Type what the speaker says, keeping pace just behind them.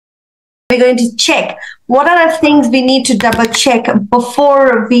We're going to check what are the things we need to double check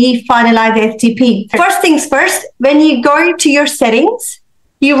before we finalize STP. First things first, when you go to your settings,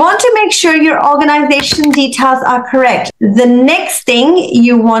 you want to make sure your organization details are correct. The next thing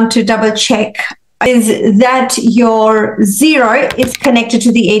you want to double check is that your Xero is connected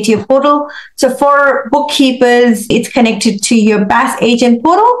to the ATO portal. So for bookkeepers, it's connected to your BAS agent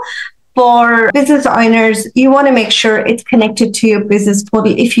portal. For business owners, you want to make sure it's connected to your business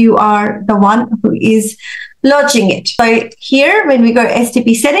portal if you are the one who is lodging it. So here, when we go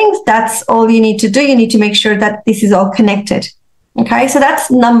STP settings, that's all you need to do. You need to make sure that this is all connected. Okay, so that's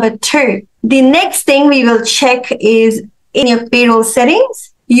number 2. The next thing we will check is in your payroll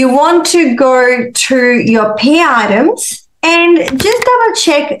settings. You want to go to your pay items and just double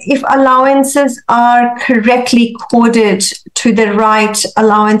check if allowances are correctly coded to the right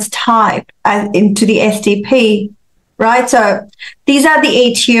allowance type into the STP, right? So these are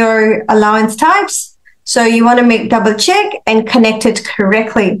the ATO allowance types. So you want to double check and connect it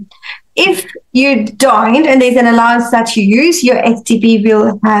correctly. If you don't, and there's an allowance that you use, your STP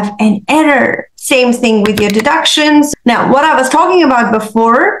will have an error. Same thing with your deductions. Now, what I was talking about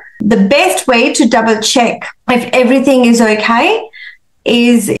before, the best way to double check if everything is okay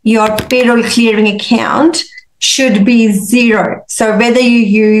is your payroll clearing account should be 0. So whether you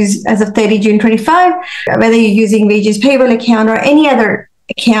use, as of 30 June 25, whether you're using wages payable account or any other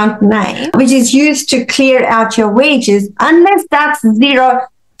account name, which is used to clear out your wages, unless that's 0,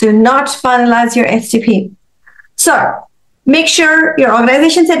 do not finalize your STP. So make sure your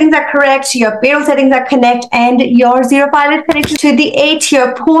organization settings are correct, your payroll settings are correct, and your Xero file is connected to the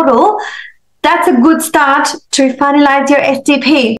ATO portal. That's a good start to finalize your STP.